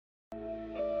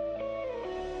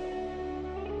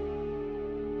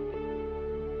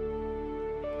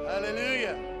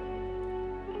Hallelujah.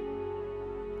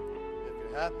 If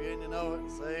you're happy and you know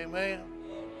it, say amen.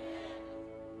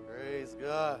 Praise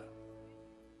God.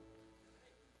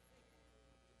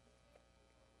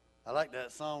 I like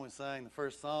that song we sang, the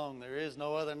first song, There Is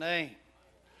No Other Name.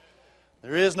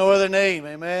 There is no other name,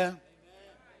 amen.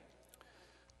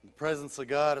 The presence of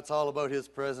God, it's all about His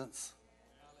presence.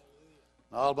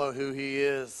 All about who He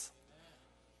is.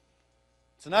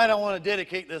 Tonight I want to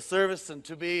dedicate this service and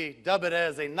to be dub it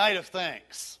as a night of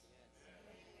thanks.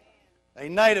 A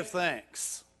night of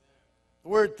thanks. The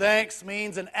word thanks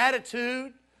means an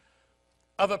attitude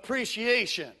of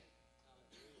appreciation.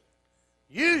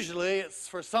 Usually it's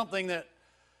for something that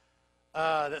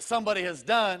somebody has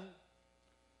done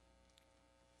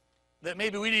that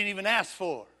maybe we didn't even ask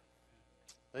for.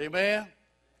 Amen?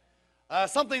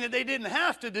 Something that they didn't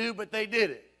have to do, but they did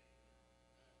it.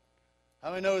 How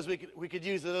many knows we could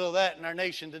use a little of that in our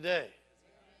nation today?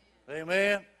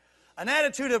 Amen? An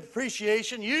attitude of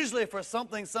appreciation, usually for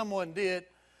something someone did,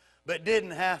 but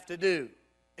didn't have to do.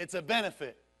 It's a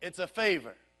benefit. It's a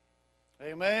favor.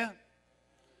 Amen?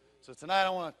 So tonight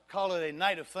I want to call it a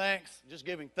night of thanks, just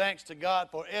giving thanks to God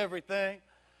for everything.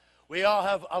 We all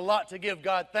have a lot to give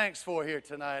God thanks for here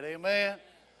tonight. Amen?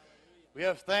 We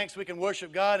have thanks we can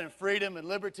worship God in freedom and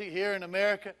liberty here in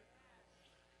America.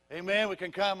 Amen. We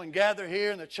can come and gather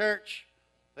here in the church.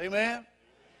 Amen.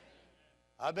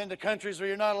 I've been to countries where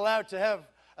you're not allowed to have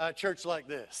a church like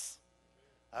this.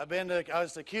 I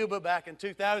was to Cuba back in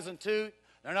 2002.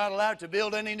 They're not allowed to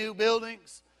build any new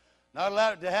buildings. Not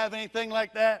allowed to have anything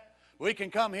like that. We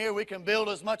can come here. We can build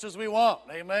as much as we want.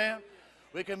 Amen.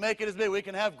 We can make it as big. We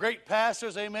can have great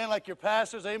pastors. Amen. Like your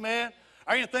pastors. Amen.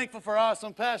 Are you thankful for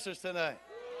awesome pastors tonight?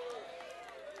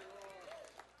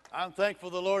 I'm thankful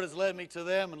the Lord has led me to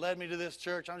them and led me to this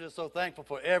church. I'm just so thankful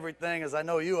for everything, as I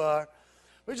know you are.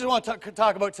 We just want to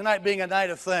talk about tonight being a night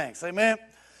of thanks. Amen?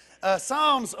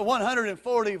 Psalms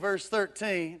 140, verse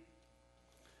 13,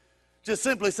 just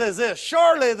simply says this: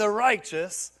 surely the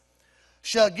righteous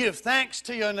shall give thanks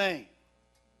to your name.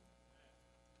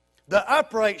 The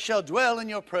upright shall dwell in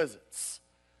your presence.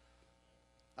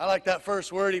 I like that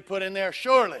first word he put in there,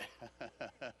 surely.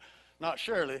 Not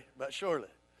surely, but surely.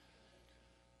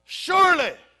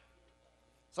 Surely.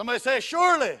 Somebody say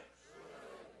surely. Surely.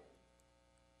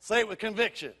 Say it with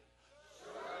conviction.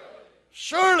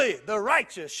 Surely. Surely the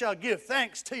righteous shall give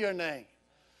thanks to your name.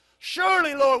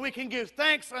 Surely, Lord, we can give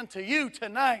thanks unto you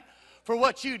tonight for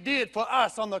what you did for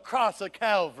us on the cross of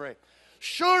Calvary.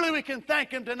 Surely we can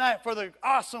thank him tonight for the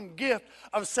awesome gift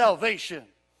of salvation.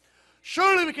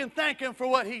 Surely we can thank him for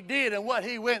what he did and what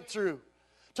he went through.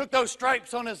 Took those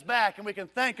stripes on his back, and we can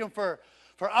thank him for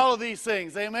all of these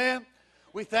things. Amen?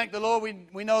 We thank the Lord.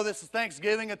 We know this is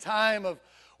Thanksgiving, a time of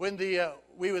when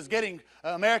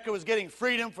America was getting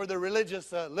freedom for the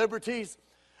religious liberties.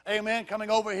 Amen? Coming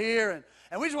over here.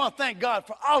 And we just want to thank God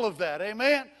for all of that.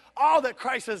 Amen? All that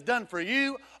Christ has done for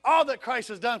you, all that Christ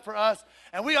has done for us,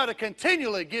 and we ought to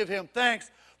continually give him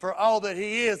thanks for all that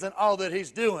he is and all that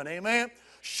he's doing. Amen?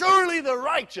 Surely the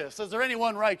righteous, is there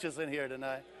anyone righteous in here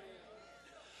tonight?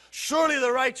 Surely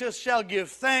the righteous shall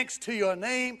give thanks to your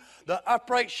name. The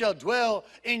upright shall dwell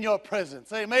in your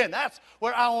presence. Amen. That's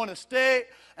where I want to stay.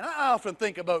 And I often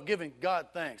think about giving God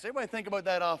thanks. Everybody think about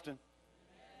that often?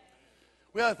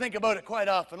 We ought to think about it quite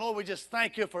often. Lord, we just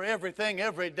thank you for everything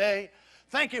every day.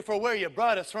 Thank you for where you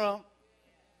brought us from.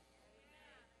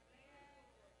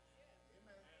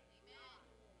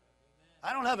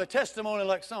 I don't have a testimony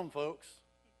like some folks.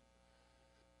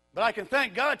 But I can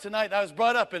thank God tonight that I was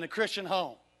brought up in a Christian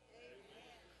home.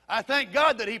 I thank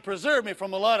God that he preserved me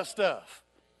from a lot of stuff.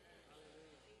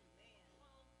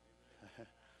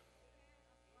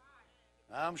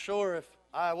 I'm sure if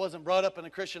I wasn't brought up in a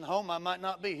Christian home, I might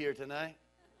not be here tonight.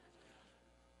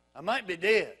 I might be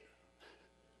dead.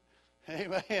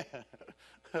 Amen.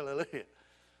 Hallelujah.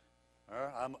 Or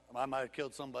I might have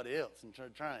killed somebody else and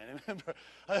trying.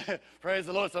 Praise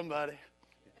the Lord, somebody.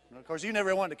 Of course, you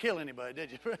never wanted to kill anybody,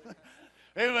 did you?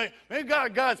 Anyway,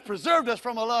 God's preserved us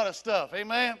from a lot of stuff.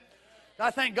 Amen.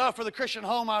 I thank God for the Christian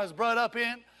home I was brought up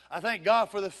in. I thank God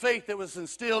for the faith that was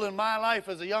instilled in my life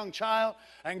as a young child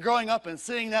and growing up and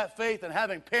seeing that faith and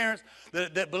having parents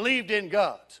that believed in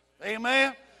God.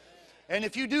 Amen. And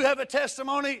if you do have a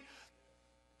testimony,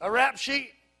 a rap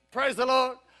sheet, praise the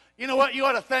Lord. You know what? You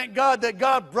ought to thank God that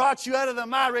God brought you out of the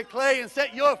miry clay and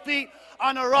set your feet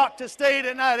on a rock to stay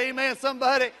tonight. Amen,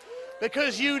 somebody.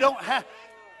 Because you don't have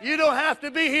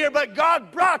to be here, but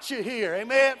God brought you here.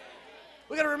 Amen.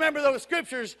 We got to remember those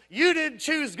scriptures. You didn't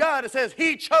choose God. It says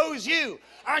He chose you.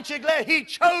 Aren't you glad He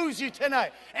chose you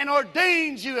tonight and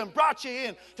ordained you and brought you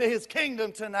in to His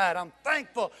kingdom tonight? I'm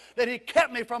thankful that He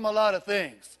kept me from a lot of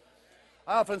things.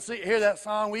 I often hear that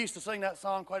song. We used to sing that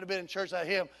song quite a bit in church, that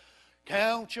hymn,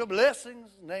 count your blessings,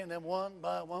 name them one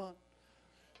by one.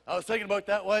 I was thinking about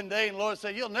that one day, and the Lord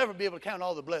said, you'll never be able to count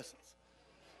all the blessings.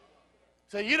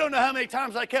 He said, you don't know how many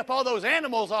times I kept all those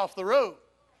animals off the road.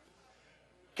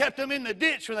 Kept them in the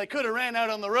ditch when they could have ran out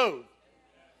on the road.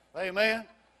 Amen.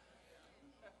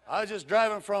 I just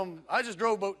drove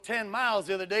about 10 miles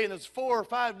the other day, and there's 4 or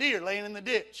 5 deer laying in the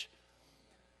ditch.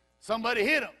 Somebody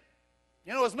hit them.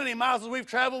 You know, as many miles as we've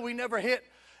traveled, we never hit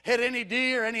any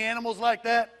deer, any animals like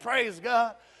that. Praise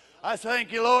God. I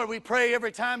thank you, Lord. We pray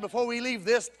every time before we leave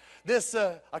this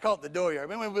I call it the dooryard.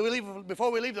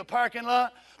 Before we leave the parking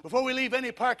lot, before we leave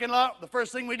any parking lot, the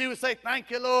first thing we do is say, thank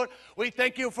you, Lord. We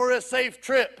thank you for a safe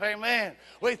trip. Amen.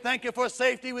 We thank you for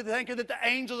safety. We thank you that the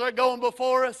angels are going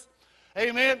before us.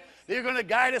 Amen. They're going to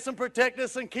guide us and protect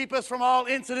us and keep us from all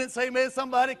incidents. Amen.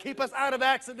 Somebody keep us out of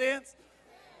accidents.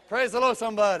 Praise the Lord,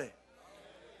 somebody.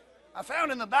 I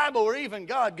found in the Bible where even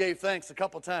God gave thanks a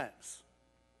couple times.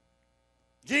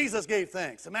 Jesus gave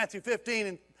thanks. In Matthew 15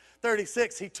 and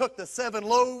 36, He took the 7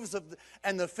 loaves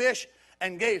and the fish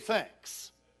and gave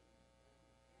thanks.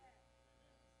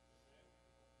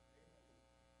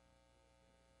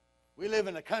 We live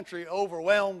in a country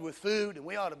overwhelmed with food, and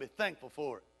we ought to be thankful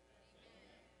for it.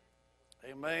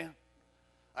 Amen.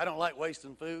 I don't like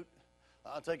wasting food.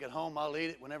 I'll take it home. I'll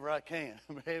eat it whenever I can.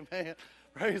 Amen.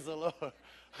 Praise the Lord.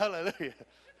 Hallelujah.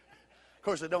 Of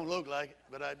course, it don't look like it,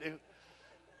 but I do.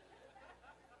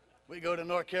 We go to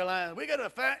North Carolina. We got to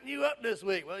fatten you up this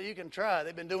week. Well, you can try.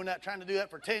 They've been trying to do that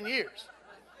for 10 years.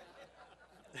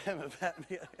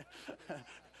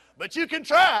 But you can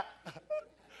try.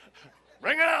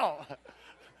 Bring it on.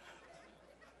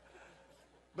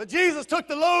 But Jesus took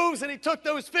the loaves and He took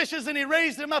those fishes and He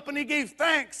raised them up and He gave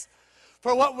thanks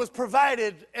for what was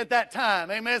provided at that time.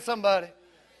 Amen, somebody.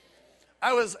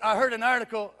 I read an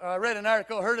article,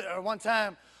 heard it one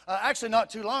time, actually not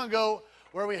too long ago,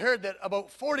 where we heard that about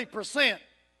 40%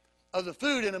 of the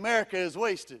food in America is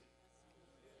wasted.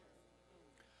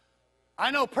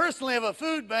 I know personally of a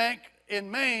food bank in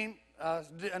Maine. I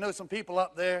know some people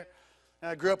up there.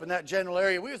 I grew up in that general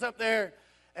area. We was up there,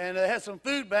 and they had some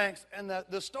food banks, and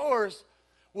the stores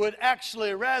would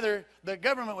actually the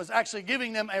government was actually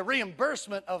giving them a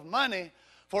reimbursement of money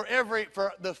for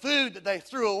the food that they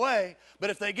threw away, but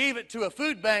if they gave it to a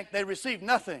food bank, they received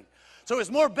nothing. So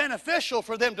it's more beneficial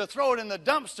for them to throw it in the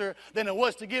dumpster than it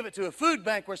was to give it to a food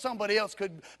bank where somebody else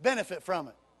could benefit from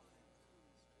it.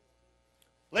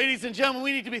 Ladies and gentlemen,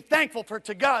 we need to be thankful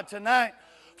to God tonight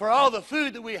for all the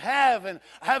food that we have and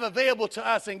have available to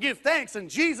us, and give thanks. And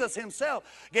Jesus Himself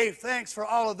gave thanks for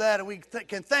all of that, and we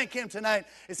can thank Him tonight.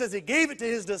 It says He gave it to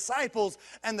His disciples,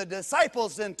 and the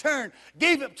disciples in turn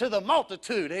gave it to the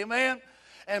multitude. Amen.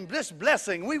 And this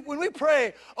blessing, when we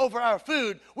pray over our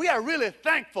food, we are really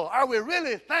thankful. Are we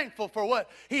really thankful for what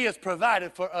He has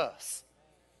provided for us?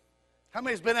 How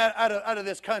many has been out of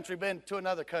this country, been to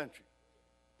another country?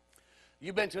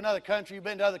 You've been to another country, you've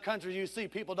been to other countries, you see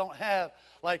people don't have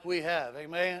like we have.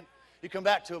 Amen. You come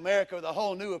back to America with a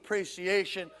whole new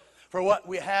appreciation for what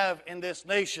we have in this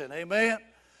nation. Amen.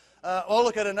 We'll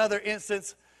look at another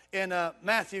instance in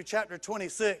Matthew chapter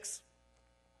 26.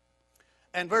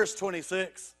 And verse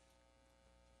 26.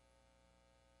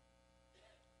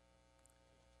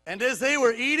 And as they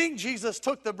were eating, Jesus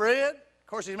took the bread. Of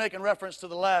course, He's making reference to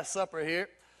the Last Supper here.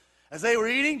 As they were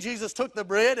eating, Jesus took the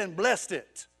bread and blessed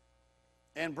it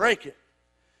and brake it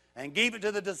and gave it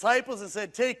to the disciples and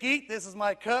said, take, eat, this is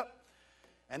my cup.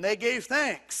 And they gave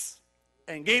thanks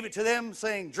and gave it to them,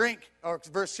 saying, drink. Or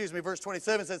verse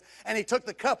 27 says, and He took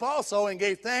the cup also and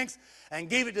gave thanks and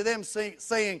gave it to them,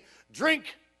 saying, drink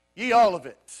ye all of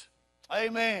it.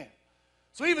 Amen.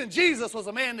 So even Jesus was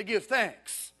a man to give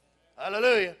thanks.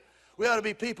 Hallelujah. We ought to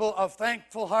be people of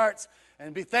thankful hearts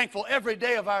and be thankful every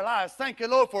day of our lives. Thank you,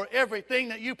 Lord, for everything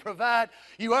that You provide.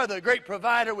 You are the great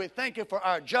provider. We thank You for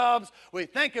our jobs. We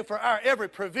thank You for our every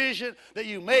provision that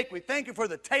You make. We thank You for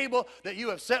the table that You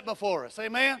have set before us.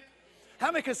 Amen.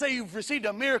 How many can say you've received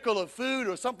a miracle of food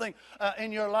or something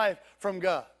in your life from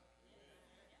God?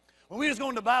 When we was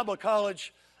going to Bible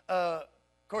college, of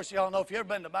course, you all know if you've ever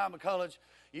been to Bible college,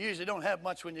 you usually don't have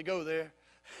much when you go there.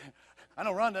 I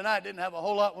know Rhonda and I didn't have a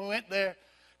whole lot when we went there.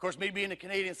 Of course, me being a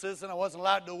Canadian citizen, I wasn't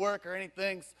allowed to work or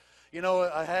anything. You know,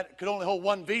 could only hold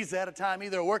one visa at a time,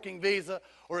 either a working visa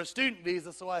or a student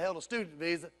visa, so I held a student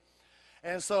visa.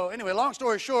 And so, anyway, long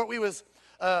story short, we was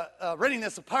renting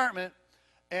this apartment,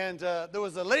 And there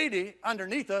was a lady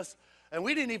underneath us, and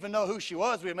we didn't even know who she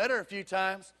was. We met her a few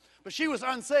times, but she was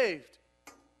unsaved.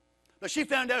 But she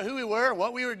found out who we were,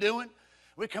 what we were doing.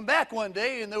 We come back one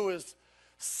day, and there was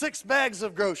 6 bags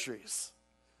of groceries.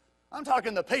 I'm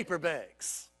talking the paper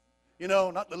bags, you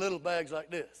know, not the little bags like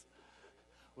this.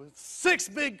 With 6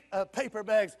 big paper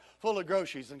bags full of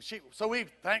groceries. And so we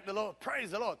thanked the Lord,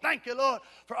 praise the Lord, thank you, Lord,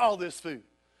 for all this food.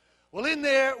 Well, in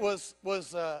there was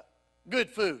good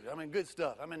food. I mean, good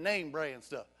stuff. I mean, name brand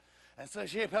stuff. And so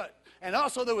and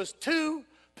also there was 2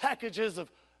 packages of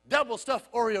double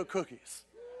stuffed Oreo cookies.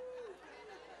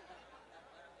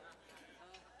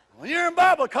 When you're in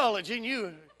Bible college and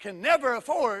you can never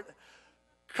afford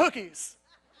cookies,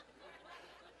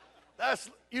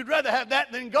 you'd rather have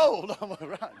that than gold.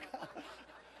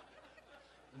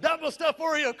 Double stuffed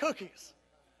Oreo cookies.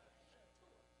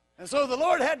 And so the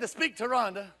Lord had to speak to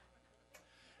Rhonda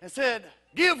and said,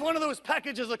 give one of those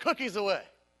packages of cookies away.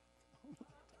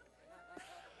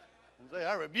 And say,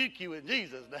 I rebuke you in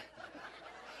Jesus' name.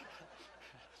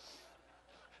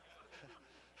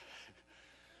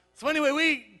 So anyway,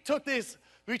 we took these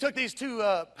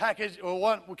 2 packages, or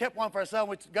one. We kept one for ourselves.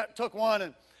 We took one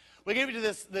and we gave it to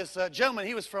this gentleman.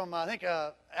 He was from I think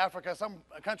Africa, some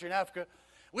country in Africa.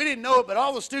 We didn't know it, but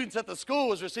all the students at the school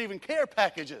was receiving care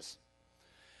packages.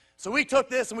 So we took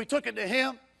this and we took it to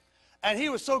him, and he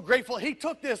was so grateful. He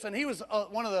took this, and he was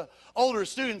one of the older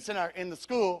students in the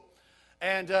school,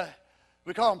 and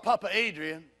we call him Papa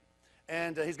Adrian,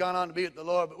 and he's gone on to be with the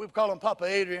Lord, but we call him Papa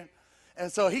Adrian.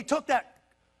 And so he took that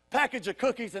package of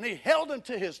cookies and he held them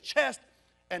to his chest,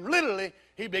 and literally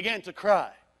he began to cry.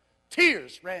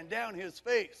 Tears ran down his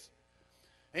face.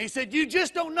 And he said, you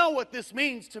just don't know what this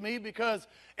means to me, because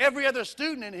every other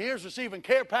student in here is receiving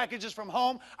care packages from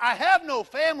home. I have no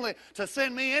family to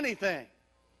send me anything.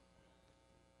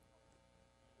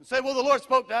 And said, well, the Lord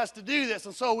spoke to us to do this,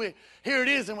 and so here it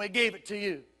is, and we gave it to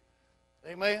you.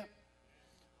 Amen.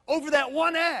 Over that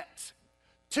one act,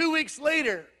 2 weeks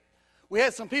later, we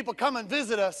had some people come and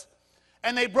visit us,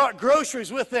 and they brought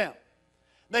groceries with them.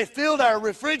 They filled our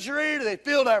refrigerator, they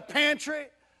filled our pantry,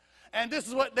 and this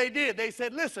is what they did. They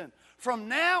said, listen, from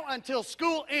now until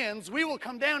school ends, we will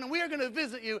come down and we are going to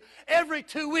visit you every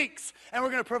 2 weeks, and we're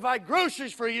going to provide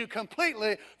groceries for you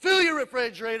completely, fill your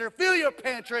refrigerator, fill your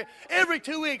pantry every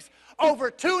 2 weeks.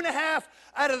 Over 2.5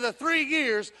 out of the 3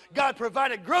 years, God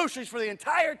provided groceries for the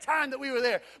entire time that we were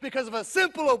there because of a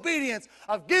simple obedience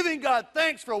of giving God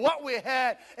thanks for what we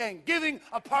had and giving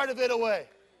a part of it away.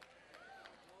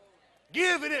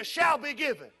 Give and it shall be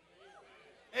given.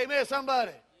 Amen,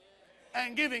 somebody.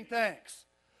 And giving thanks.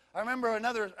 I remember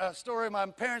another story. My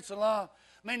parents-in-law,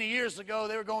 many years ago,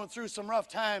 they were going through some rough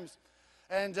times,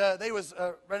 and they was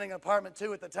renting an apartment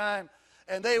too at the time,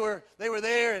 and they were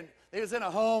there, and they was in a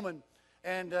home,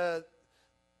 and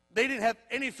they didn't have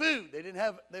any food. They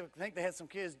think they had some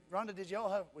kids. Rhonda,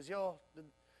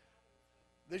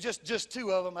 there's just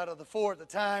 2 of them out of the 4 at the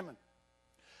time, and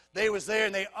they was there,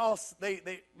 and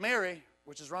Mary,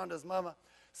 which is Rhonda's mama,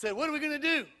 said, what are we going to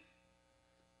do?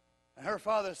 And her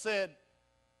father said,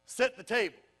 set the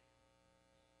table.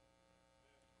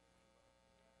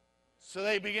 So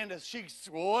they began to,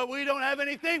 well, we don't have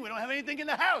anything. We don't have anything in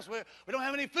the house. We don't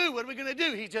have any food. What are we going to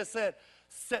do? He just said,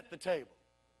 set the table.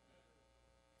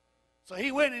 So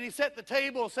he went and he set the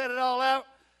table, set it all out,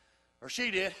 or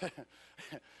she did.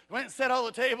 Went and set all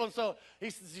the table, and so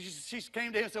she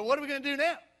came to him and said, what are we going to do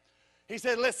now? He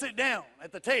said, let's sit down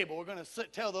at the table. We're going to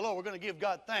tell the Lord, we're going to give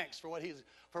God thanks for what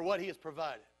he has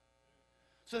provided.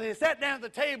 So they sat down at the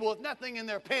table with nothing in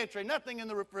their pantry, nothing in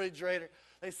the refrigerator.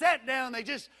 They sat down, they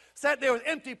just sat there with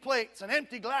empty plates and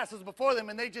empty glasses before them,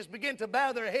 and they just began to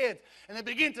bow their heads, and they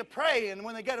began to pray. And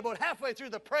when they got about halfway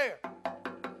through the prayer,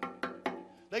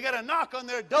 they got a knock on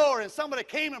their door, and somebody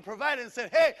came and provided and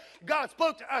said, hey, God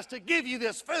spoke to us to give you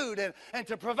this food and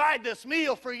to provide this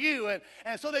meal for you.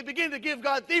 And so they begin to give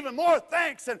God even more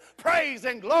thanks and praise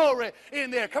and glory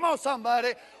in there. Come on,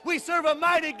 somebody. We serve a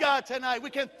mighty God tonight. We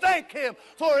can thank him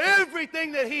for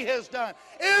everything that he has done,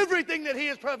 everything that he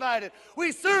has provided.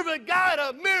 We serve a God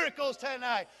of miracles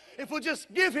tonight. If we'll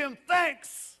just give him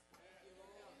thanks,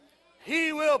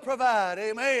 he will provide.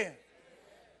 Amen.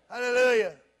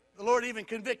 Hallelujah. The Lord even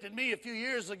convicted me a few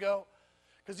years ago,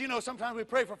 because, you know, sometimes we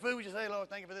pray for food. We just say, Lord,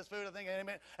 thank you for this food. I think,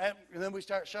 amen. And then we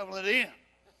start shoveling it in,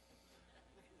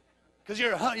 because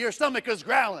your stomach is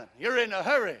growling. You're in a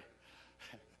hurry.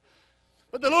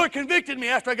 But the Lord convicted me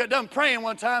after I got done praying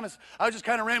one time. I was just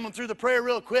kind of rambling through the prayer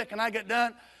real quick, and I got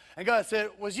done. And God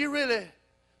said, was you really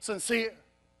sincere?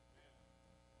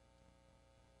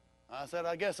 I said,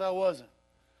 I guess I wasn't.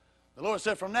 The Lord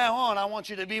said, from now on, I want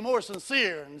you to be more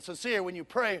sincere and sincere when you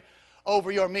pray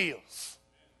over your meals.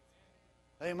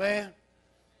 Amen.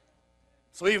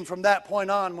 So even from that point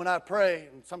on, when I pray,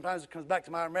 and sometimes it comes back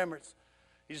to my remembrance,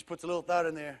 he just puts a little thought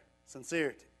in there,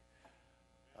 sincerity.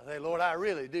 I say, Lord, I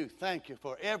really do thank you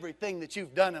for everything that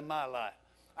you've done in my life.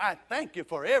 I thank you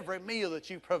for every meal that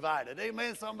you provided.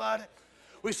 Amen, somebody?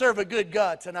 We serve a good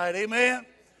God tonight. Amen?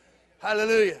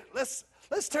 Hallelujah. Let's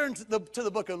turn to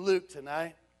the book of Luke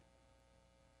tonight.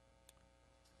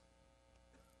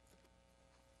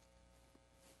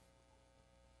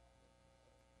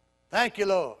 Thank you,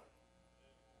 Lord.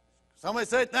 Somebody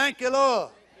say, thank you, Lord.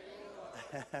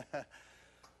 Thank you, Lord.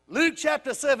 Luke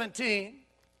chapter 17,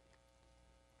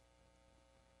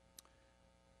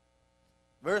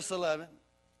 verse 11.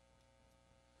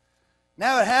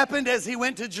 Now it happened as he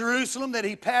went to Jerusalem that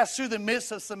he passed through the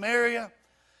midst of Samaria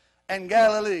and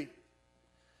Galilee.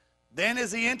 Then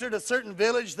as he entered a certain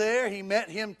village there, he met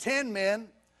him 10 men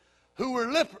who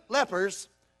were lepers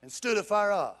and stood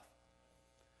afar off.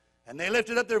 And they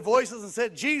lifted up their voices and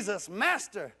said, Jesus,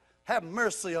 Master, have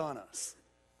mercy on us.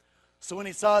 So when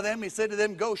he saw them, he said to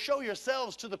them, go show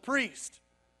yourselves to the priest.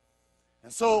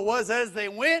 And so it was as they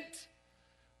went,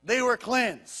 they were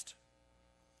cleansed.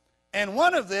 And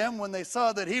one of them, when they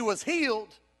saw that he was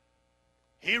healed,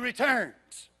 he returned.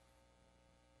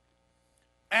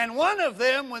 And one of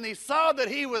them, when he saw that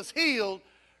he was healed,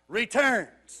 returned.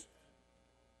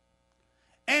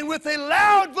 And with a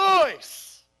loud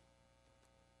voice,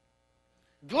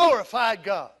 glorified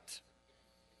God.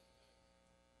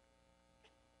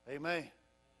 Amen.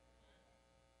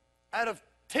 Out of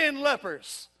 10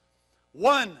 lepers,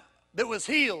 one that was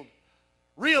healed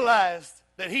realized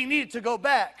that he needed to go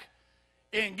back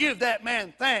and give that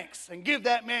man thanks and give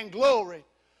that man glory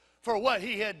for what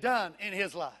he had done in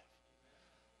his life.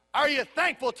 Are you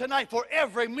thankful tonight for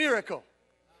every miracle?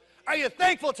 Are you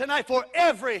thankful tonight for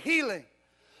every healing?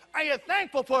 Are you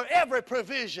thankful for every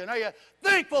provision? Are you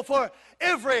thankful for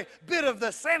every bit of the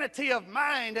sanity of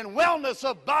mind and wellness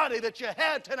of body that you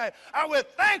had tonight? Are we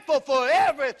thankful for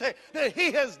everything that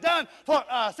he has done for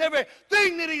us?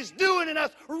 Everything that he's doing in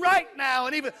us right now,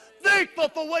 and even thankful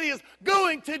for what he is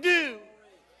going to do?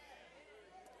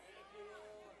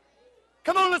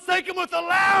 Come on, let's thank him with a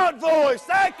loud voice.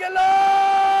 Thank you,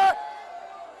 Lord.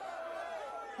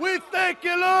 We thank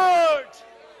you, Lord.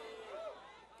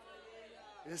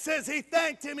 It says he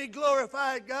thanked him, he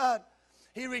glorified God.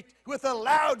 With a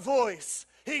loud voice,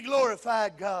 he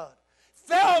glorified God.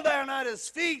 Fell down at his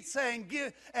feet,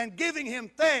 giving him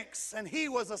thanks, and he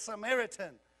was a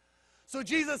Samaritan. So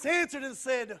Jesus answered and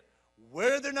said,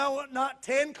 were there not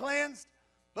 10 cleansed,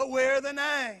 but where are the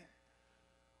 9?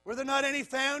 Were there not any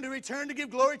found who returned to give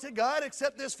glory to God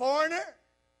except this foreigner?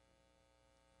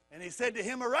 And he said to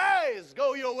him, arise,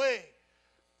 go your way,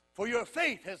 for your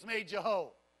faith has made you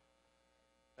whole.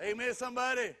 Amen,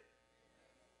 somebody?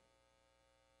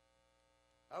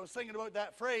 I was thinking about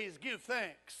that phrase, give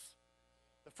thanks.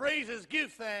 The phrase is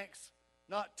give thanks,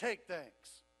 not take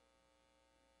thanks.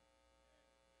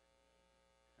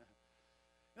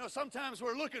 You know, sometimes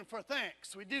we're looking for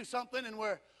thanks. We do something and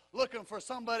we're looking for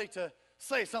somebody to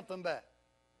say something back.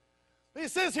 But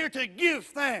it says here to give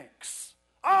thanks.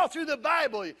 All through the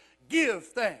Bible, give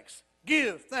thanks,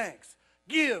 give thanks.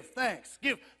 Give thanks.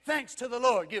 Give thanks to the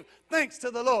Lord. Give thanks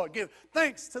to the Lord. Give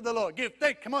thanks to the Lord. Give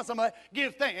thanks. Come on, somebody.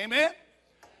 Give thanks. Amen?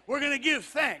 We're going to give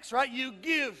thanks, right? You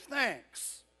give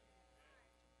thanks.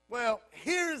 Well,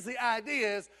 here's the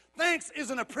idea is thanks is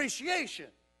an appreciation.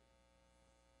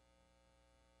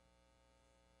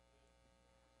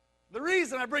 The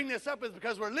reason I bring this up is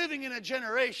because we're living in a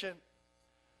generation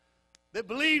that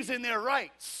believes in their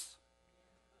rights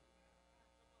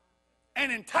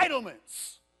and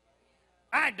entitlements.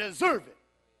 I deserve it.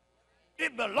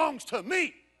 It belongs to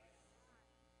me.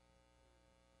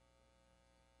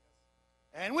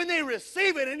 And when they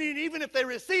receive it, and even if they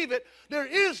receive it, there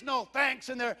is no thanks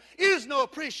and there is no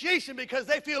appreciation because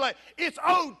they feel like it's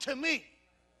owed to me.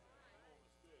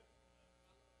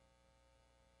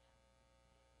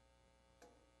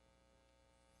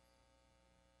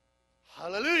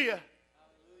 Hallelujah.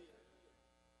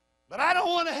 But I don't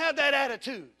want to have that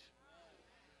attitude.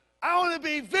 I want to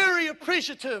be very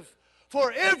appreciative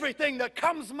for everything that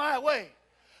comes my way.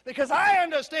 Because I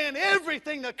understand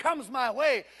everything that comes my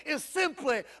way is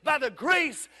simply by the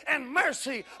grace and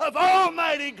mercy of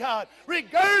Almighty God,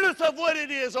 regardless of what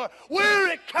it is or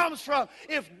where it comes from.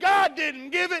 If God didn't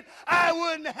give it, I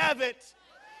wouldn't have it.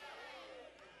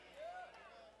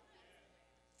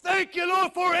 Thank you,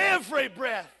 Lord, for every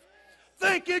breath.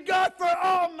 Thank you, God, for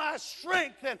all my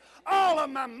strength and all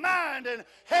of my mind and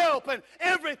help and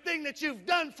everything that you've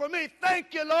done for me.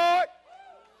 Thank you, Lord.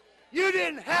 You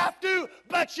didn't have to,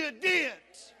 but you did.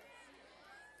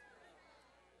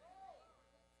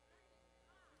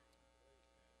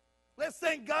 Let's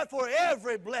thank God for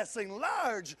every blessing,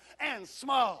 large and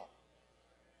small.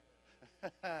 You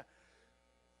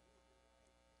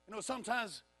know,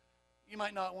 sometimes you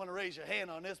might not want to raise your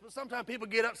hand on this, but sometimes people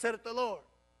get upset at the Lord.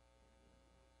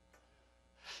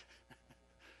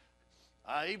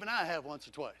 Even I have once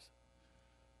or twice.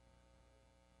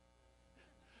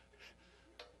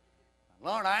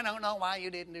 Lord, I don't know why you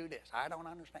didn't do this. I don't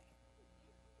understand.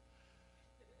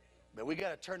 But we got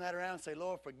to turn that around and say,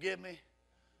 Lord, forgive me.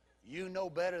 You know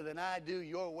better than I do.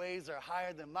 Your ways are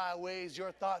higher than my ways.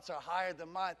 Your thoughts are higher than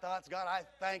my thoughts. God, I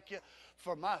thank you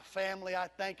for my family. I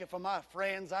thank you for my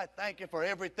friends. I thank you for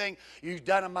everything you've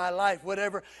done in my life,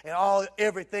 whatever, and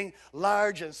everything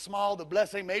large and small, the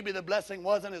blessing. Maybe the blessing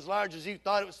wasn't as large as you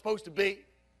thought it was supposed to be.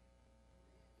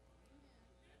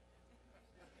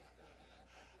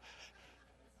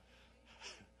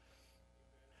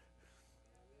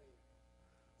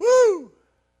 Woo!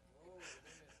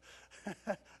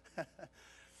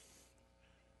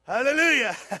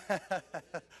 Hallelujah.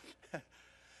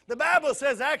 The Bible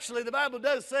says, actually, the Bible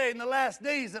does say in the last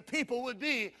days that people would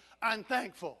be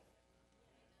unthankful.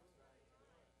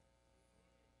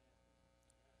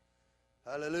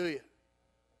 Hallelujah.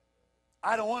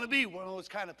 I don't want to be one of those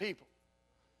kind of people.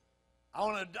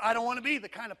 I don't want to be the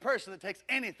kind of person that takes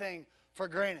anything for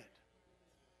granted.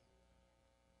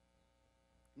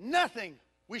 Nothing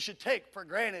we should take for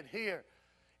granted here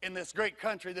in this great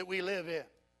country that we live in.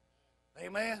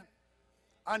 Amen.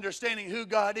 Understanding who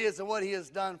God is and what He has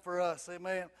done for us.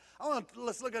 Amen.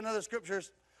 Let's look at another scripture.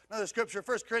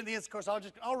 1 Corinthians, of course,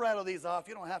 I'll rattle these off.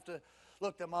 You don't have to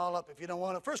look them all up if you don't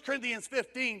want to. 1 Corinthians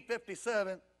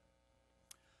 15:57.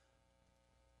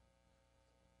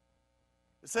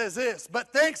 It says this,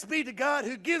 but thanks be to God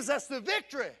who gives us the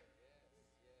victory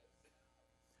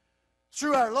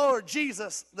through our Lord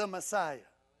Jesus the Messiah.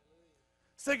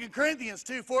 2 Corinthians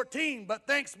 2:14, but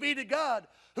thanks be to God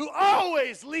who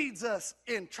always leads us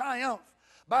in triumph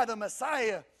by the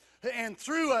Messiah and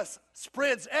through us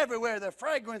spreads everywhere the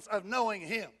fragrance of knowing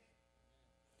Him.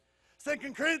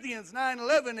 2 Corinthians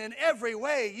 9:11, in every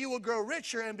way you will grow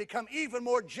richer and become even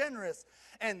more generous,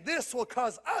 and this will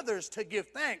cause others to give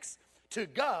thanks to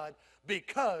God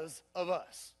because of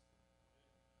us.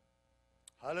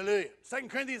 Hallelujah. 2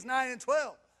 Corinthians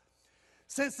 9:12,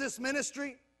 since this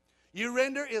ministry you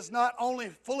render is not only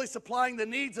fully supplying the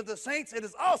needs of the saints, it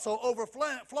is also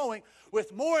overflowing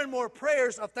with more and more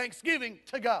prayers of thanksgiving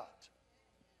to God.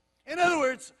 In other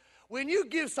words, when you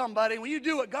give somebody, when you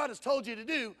do what God has told you to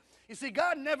do, you see,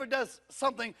 God never does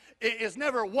something, it is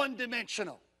never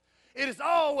one-dimensional. It is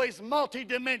always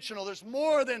multidimensional. There's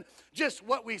more than just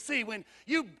what we see. When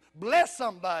you bless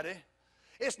somebody,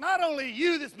 it's not only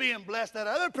you that's being blessed, that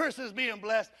other person is being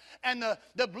blessed, and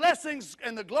the blessings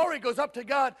and the glory goes up to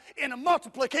God in a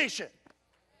multiplication.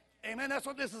 Amen. That's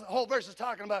what this whole verse is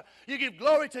talking about. You give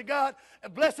glory to God, a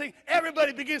blessing,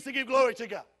 everybody begins to give glory to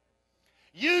God.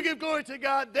 You give glory to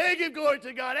God, they give glory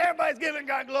to God, everybody's giving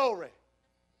God glory.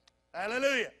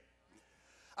 Hallelujah.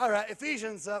 All right,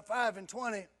 Ephesians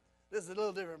 5:20. This is a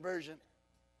little different version.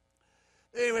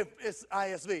 Anyway, it's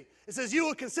ISV. It says, you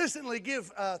will consistently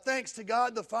give thanks to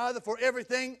God the Father for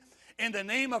everything in the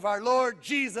name of our Lord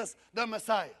Jesus the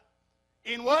Messiah.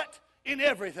 In what? In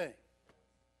everything.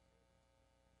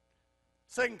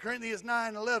 2 Corinthians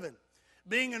 9:11,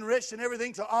 being enriched in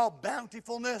everything to all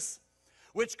bountifulness,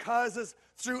 which causes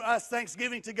through us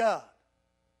thanksgiving to God.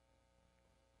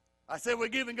 I said we're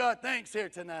giving God thanks here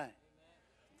tonight.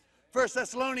 1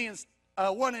 Thessalonians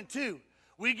 1:2,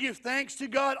 we give thanks to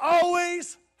God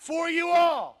always for you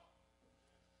all,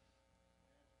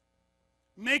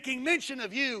 making mention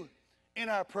of you in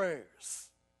our prayers.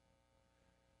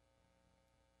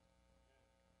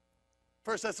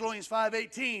 1 Thessalonians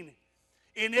 5:18,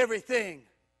 in everything.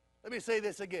 Let me say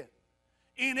this again.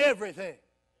 In everything.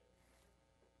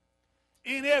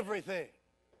 In everything.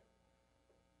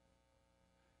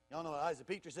 Y'all know what Isaac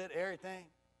Peter said? Everything.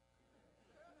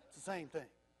 It's the same thing.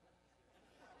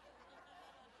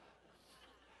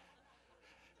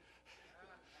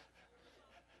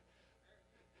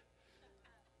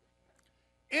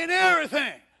 In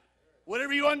everything.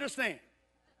 Whatever you understand.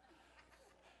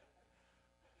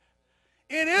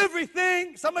 In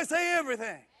everything. Somebody say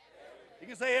everything. You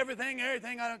can say everything, I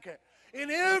don't care. In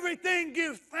everything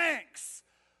give thanks.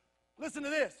 Listen to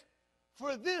this.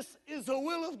 For this is the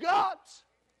will of God.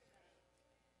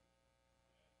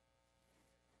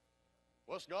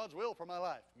 What's God's will for my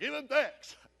life? Give Him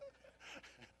thanks.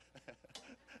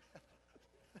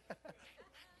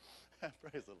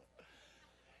 Praise the Lord.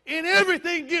 In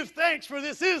everything give thanks, for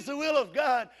this is the will of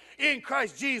God in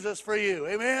Christ Jesus for you.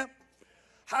 Amen?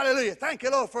 Hallelujah. Thank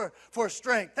you, Lord, for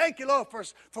strength. Thank you, Lord,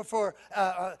 for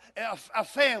a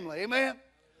family. Amen.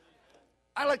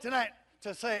 I'd like tonight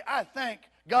to say, I thank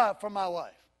God for my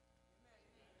wife.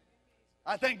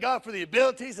 I thank God for the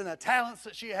abilities and the talents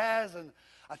that she has. And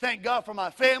I thank God for my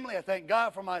family. I thank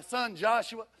God for my son,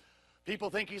 Joshua. People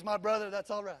think he's my brother. That's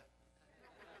all right.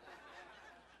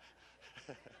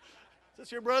 Is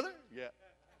this your brother? Yeah.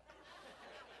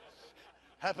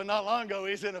 Happened not long ago.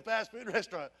 He's in a fast food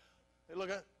restaurant. Hey, look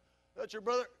at, that's your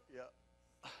brother?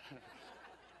 Yeah.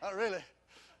 Not really.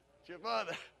 It's your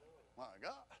father. My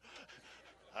God.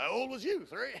 How old was you?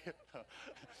 3?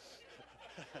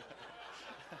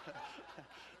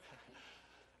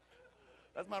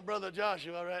 That's my brother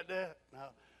Joshua right there.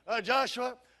 Now,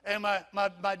 Joshua and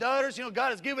my daughters, you know,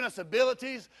 God has given us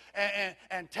abilities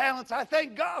and talents. I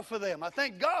thank God for them. I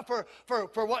thank God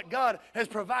for what God has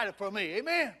provided for me.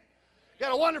 Amen.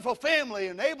 Got a wonderful family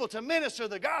and able to minister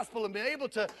the gospel and being able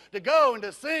to go and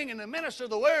to sing and to minister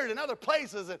the word in other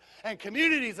places and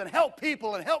communities and help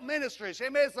people and help ministries.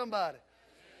 Amen, somebody.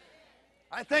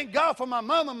 I thank God for my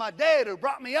mom and my dad who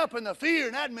brought me up in the fear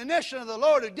and admonition of the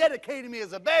Lord, who dedicated me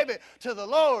as a baby to the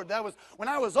Lord. That was when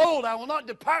I was old. I will not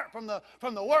depart from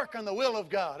the work and the will of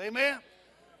God. Amen.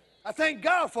 I thank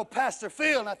God for Pastor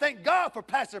Phil, and I thank God for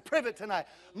Pastor Privet tonight.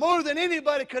 More than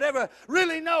anybody could ever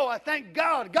really know, I thank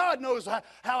God. God knows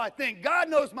how I think. God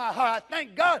knows my heart. I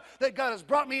thank God that God has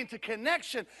brought me into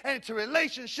connection and into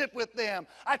relationship with them.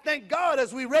 I thank God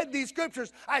as we read these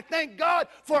scriptures. I thank God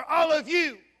for all of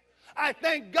you. I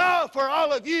thank God for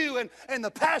all of you and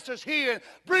the pastors here and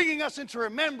bringing us into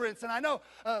remembrance. And I know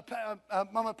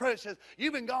Mama Privet says,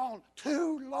 you've been gone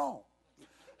too long.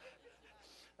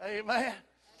 Amen.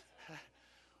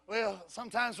 Well,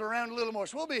 sometimes we're around a little more.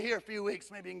 So we'll be here a few weeks,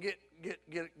 maybe and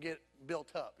get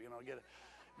built up, you know,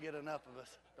 get enough of us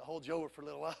to hold you over for a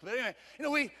little while. But anyway, you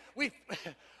know,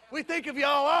 we think of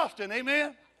y'all often,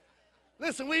 amen?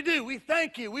 Listen, we do. We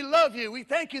thank you. We love you. We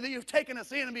thank you that you've taken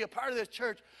us in and be a part of this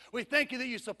church. We thank you that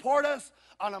you support us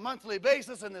on a monthly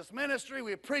basis in this ministry.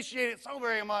 We appreciate it so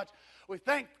very much. We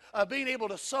thank being able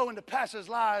to sow into pastors'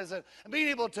 lives and being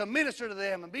able to minister to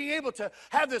them and being able to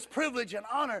have this privilege and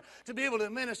honor to be able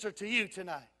to minister to you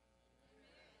tonight.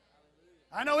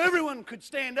 I know everyone could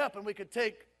stand up and we could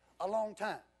take a long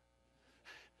time.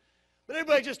 But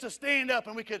everybody just to stand up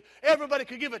and everybody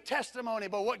could give a testimony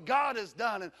about what God has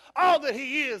done and all that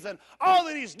He is and all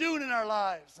that He's doing in our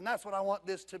lives. And that's what I want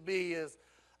this to be, is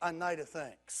a night of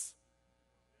thanks.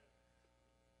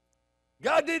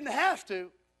 God didn't have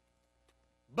to,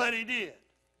 but He did.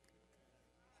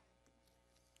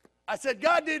 I said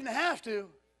God didn't have to,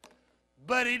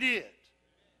 but He did.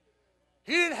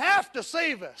 He didn't have to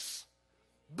save us,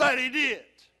 but He did.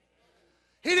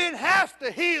 He didn't have to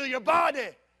heal your body,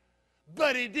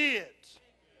 but He did.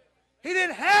 He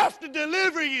didn't have to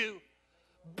deliver you,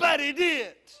 but He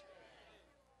did.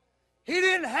 He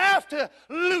didn't have to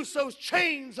loose those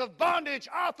chains of bondage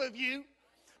off of you,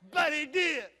 but He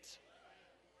did.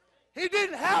 He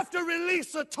didn't have to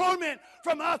release the torment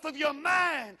from off of your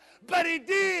mind, but He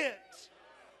did.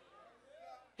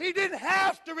 He didn't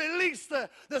have to release the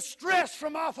stress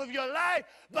from off of your life,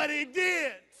 but He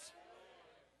did.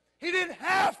 He didn't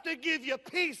have to give you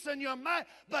peace in your mind,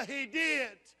 but He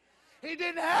did. He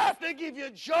didn't have to give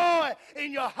you joy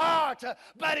in your heart,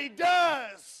 but He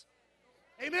does.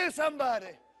 Amen, somebody.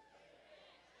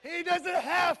 He doesn't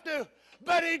have to,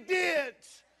 but He did.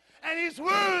 And He's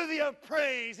worthy of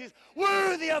praise. He's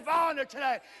worthy of honor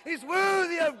tonight. He's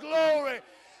worthy of glory.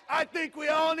 I think we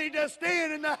all need to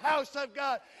stand in the house of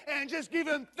God and just give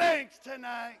Him thanks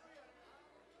tonight.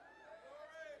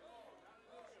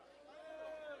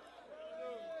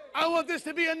 I want this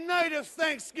to be a night of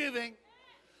thanksgiving.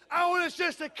 I want us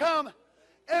just to come,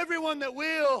 everyone that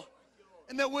will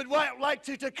and that would like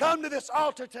to come to this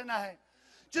altar tonight.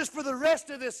 Just for the rest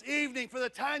of this evening, for the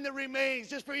time that remains,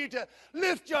 just for you to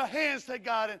lift your hands to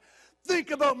God and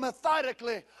think about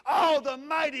methodically all the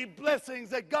mighty blessings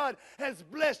that God has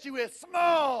blessed you with,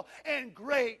 small and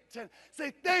great. And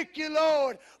say, thank you,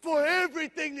 Lord, for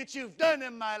everything that you've done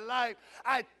in my life.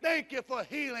 I thank you for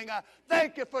healing. I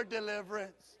thank you for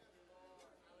deliverance.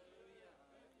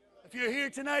 If you're here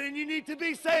tonight and you need to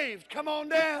be saved, come on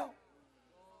down.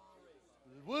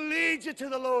 We'll lead you to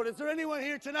the Lord. Is there anyone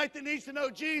here tonight that needs to know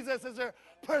Jesus as their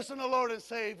personal Lord and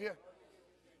Savior?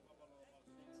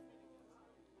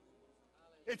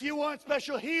 If you want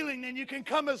special healing, then you can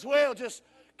come as well. Just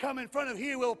come in front of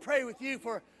here. We'll pray with you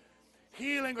for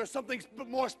healing or something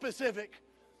more specific.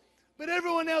 But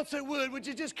everyone else that would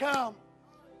you just come?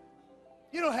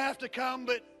 You don't have to come,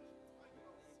 but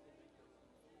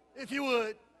if you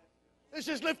would. Let's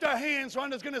just lift our hands.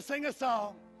 Rhonda's going to sing a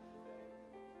song.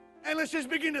 And let's just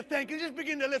begin to thank and just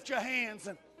begin to lift your hands.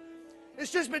 And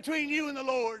it's just between you and the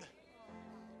Lord.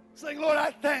 Saying, Lord,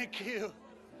 I thank you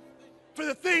for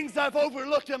the things I've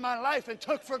overlooked in my life and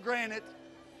took for granted.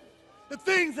 The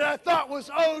things that I thought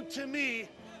was owed to me,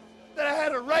 that I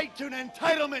had a right to, an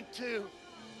entitlement to.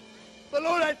 But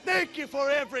Lord, I thank you for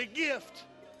every gift.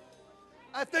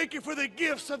 I thank you for the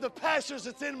gifts of the pastors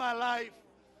that's in my life.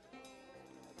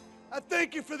 I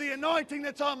thank you for the anointing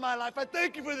that's on my life. I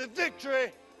thank you for the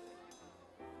victory.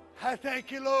 I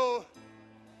thank you, Lord.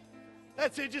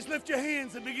 That's it. Just lift your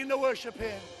hands and begin to worship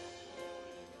Him.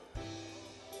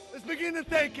 Let's begin to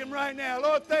thank Him right now.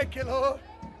 Lord, thank you, Lord.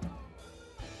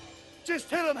 Just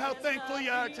tell Him how thankful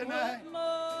you are tonight.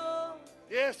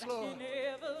 Yes, Lord.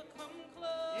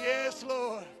 Yes,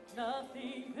 Lord.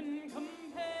 Nothing can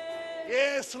compare.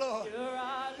 Yes, Lord. You're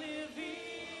our living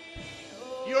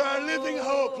hope. You're our living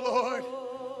hope, Lord.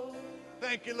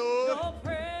 Thank you, Lord. Your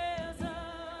presence,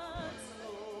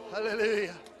 Lord.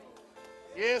 Hallelujah.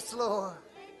 Yes, Lord.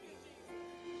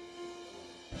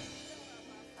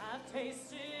 I've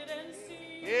tasted and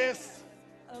seen Yes.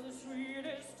 of the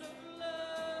sweetest of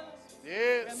loves.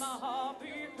 Yes. And my heart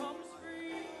becomes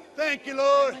free. Thank you,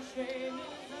 Lord. My shame is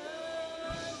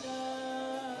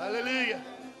undone. Hallelujah.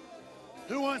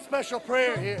 Who wants special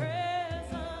prayer here?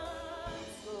 Presence,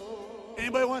 Lord.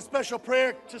 Anybody want special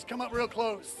prayer? Just come up real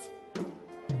close.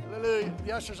 Hallelujah.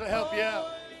 The ushers will help you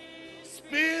out.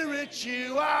 Spirit,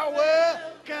 you are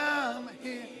welcome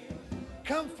here.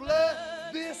 Come flood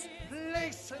this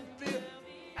place and fill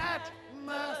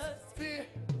atmosphere.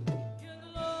 Your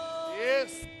glory,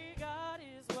 Yes. God,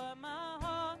 is what my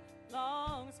heart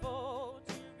longs for,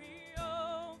 to be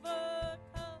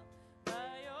overcome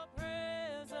by your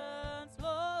presence,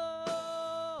 Lord.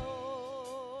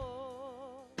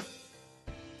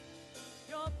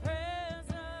 Your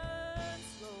presence,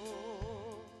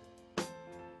 Lord.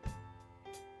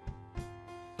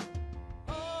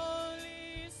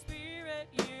 Holy Spirit,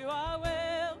 you are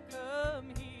welcome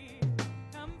here.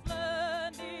 Come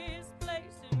flood this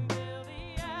place and fill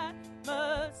the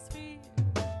atmosphere.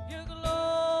 Your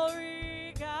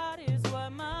glory, God, is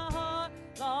what my heart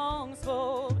longs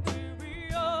for, to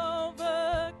be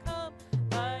overcome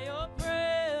by your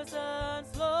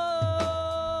presence, Lord.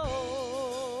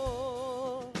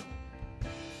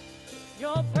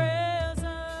 Your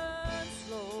presence,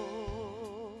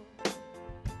 Lord.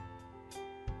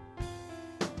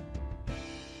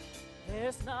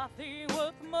 There's nothing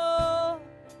worth more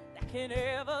that can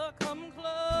ever come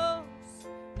close.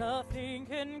 Nothing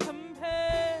can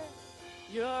compare.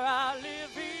 You're our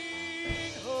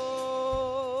living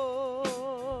hope.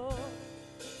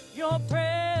 Your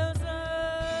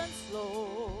presence,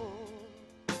 Lord.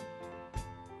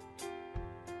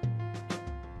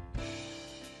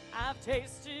 I've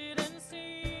tasted and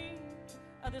seen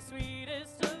of the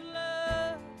sweetest of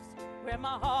loves, where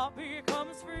my heart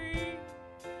becomes free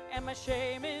and my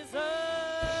shame is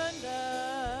undone.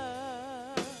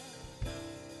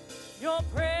 Your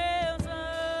presence,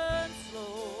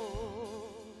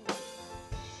 Lord.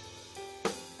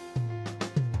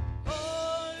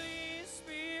 Holy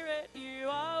Spirit, you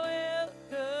are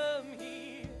welcome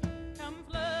here. Come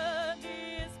flood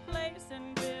this place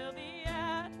and fill the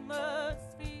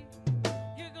atmosphere.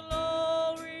 Your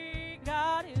glory,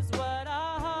 God, is what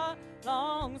our heart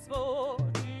longs for,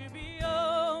 to be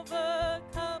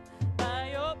overcome by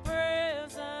your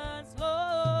presence, Lord.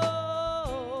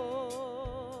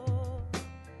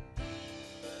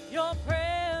 Your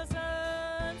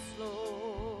presence,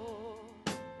 Lord.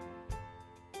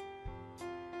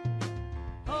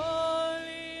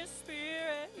 Holy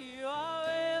Spirit, you are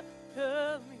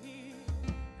welcome here.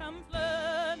 Come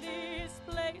flood this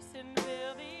place and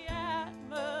fill the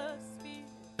atmosphere.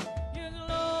 Your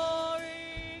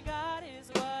glory, God, is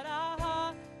what our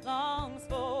heart longs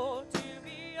for, to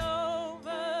be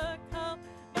overcome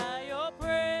by your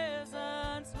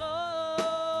presence, Lord.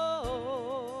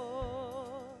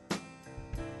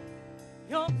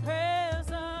 Your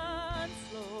presence,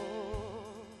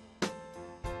 Lord.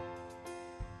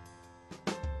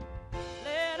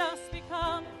 Let us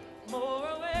become more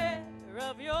aware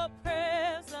of your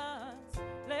presence.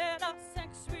 Let us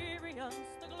experience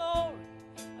the glory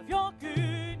of your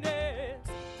goodness.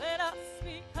 Let us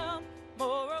become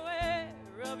more aware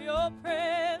of your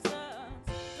presence.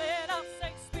 Let us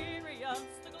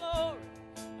experience the glory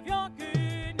of your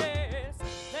goodness.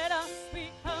 Let us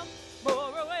become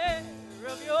more aware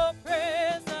of your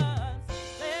presence.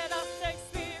 Let us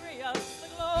experience the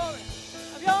glory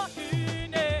of your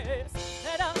goodness.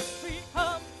 Let us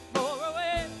become more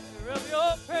aware of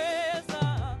your presence.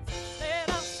 Let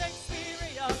us experience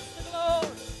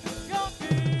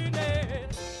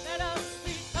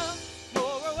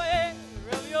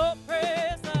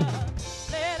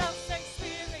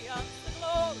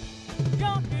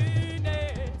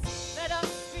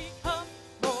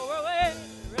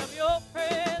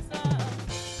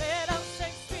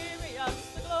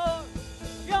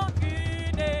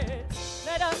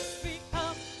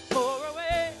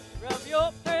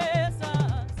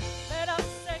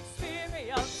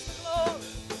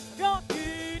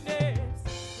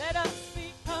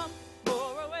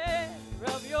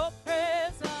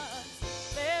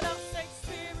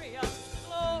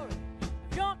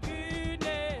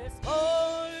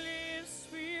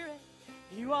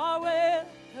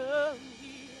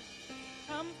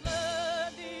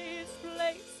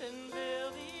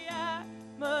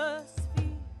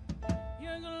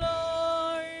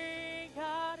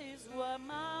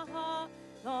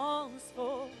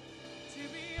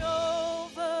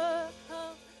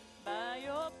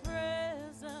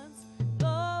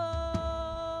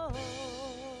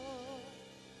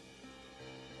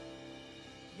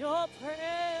your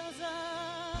presence,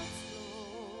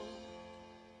 Lord.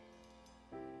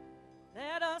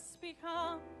 Let us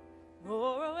become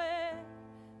more aware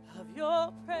of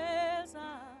your presence.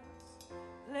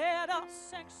 Let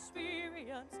us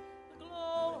experience the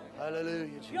glory Hallelujah,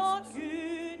 of Jesus. your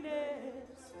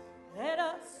goodness.